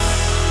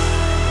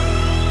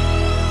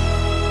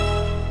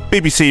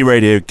BBC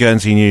Radio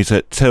Guernsey News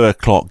at 2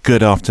 o'clock.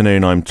 Good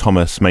afternoon, I'm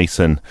Thomas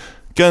Mason.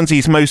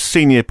 Guernsey's most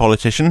senior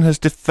politician has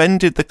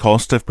defended the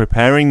cost of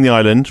preparing the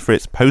island for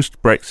its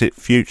post-Brexit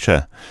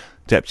future.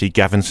 Deputy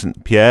Gavin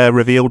St Pierre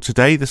revealed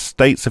today the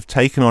states have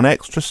taken on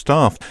extra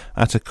staff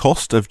at a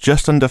cost of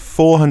just under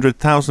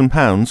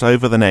 £400,000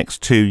 over the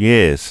next 2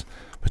 years.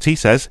 But he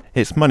says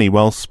it's money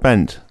well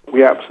spent.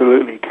 We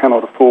absolutely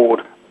cannot afford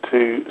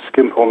to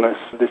skimp on this.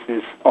 This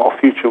is our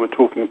future we're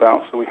talking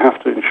about, so we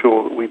have to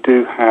ensure that we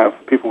do have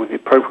people with the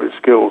appropriate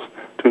skills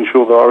to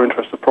ensure that our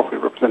interests are properly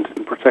represented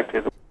and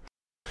protected.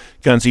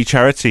 Guernsey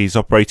charities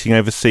operating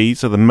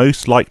overseas are the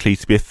most likely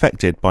to be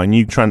affected by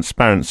new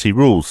transparency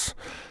rules.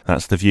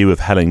 That's the view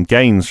of Helen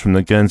Gaines from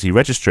the Guernsey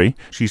Registry.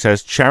 She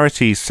says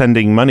charities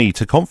sending money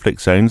to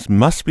conflict zones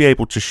must be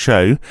able to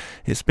show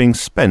it's being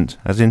spent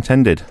as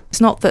intended.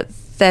 It's not that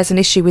there's an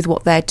issue with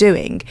what they're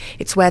doing,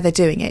 it's where they're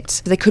doing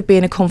it. They could be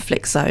in a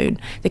conflict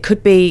zone. They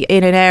could be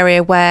in an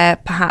area where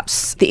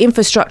perhaps the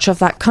infrastructure of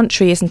that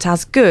country isn't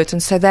as good,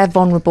 and so they're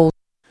vulnerable.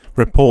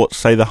 Reports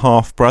say the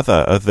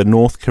half-brother of the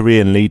North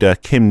Korean leader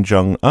Kim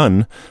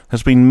Jong-un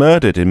has been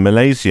murdered in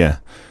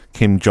Malaysia.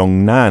 Kim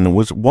Jong-nam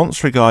was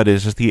once regarded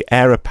as the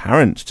heir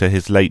apparent to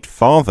his late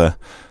father,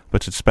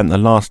 but had spent the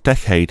last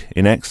decade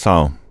in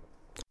exile.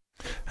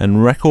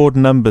 And record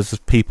numbers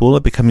of people are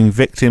becoming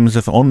victims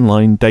of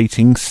online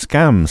dating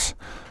scams.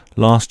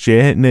 Last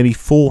year, nearly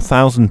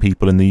 4,000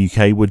 people in the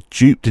UK were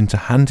duped into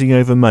handing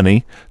over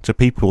money to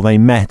people they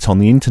met on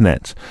the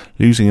internet,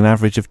 losing an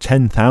average of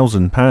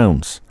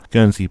 £10,000.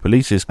 Guernsey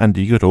Police's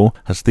Andy Goodall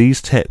has these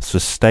tips for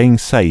staying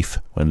safe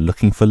when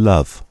looking for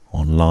love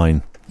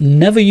online.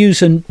 Never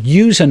use a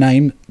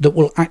username that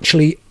will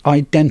actually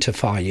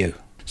identify you.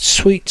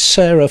 Sweet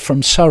Sarah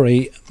from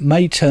Surrey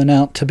may turn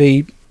out to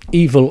be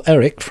Evil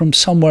Eric from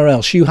somewhere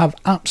else. You have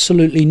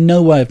absolutely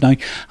no way of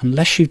knowing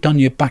unless you've done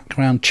your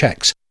background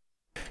checks.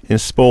 In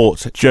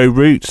sport, Joe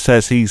Root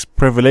says he's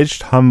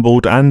privileged,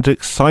 humbled and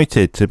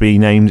excited to be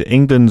named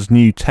England's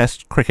new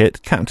Test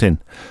cricket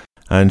captain.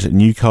 And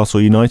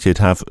Newcastle United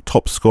have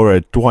top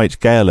scorer Dwight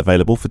Gale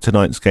available for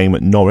tonight's game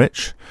at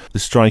Norwich. The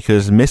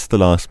strikers missed the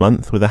last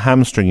month with a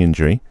hamstring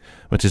injury,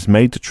 but has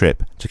made the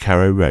trip to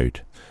Carrow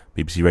Road.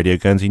 BBC Radio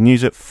Guernsey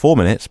News at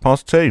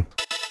 2:04.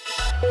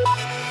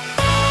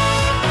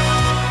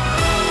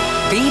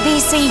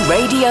 BBC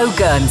Radio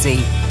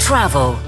Guernsey. Travel.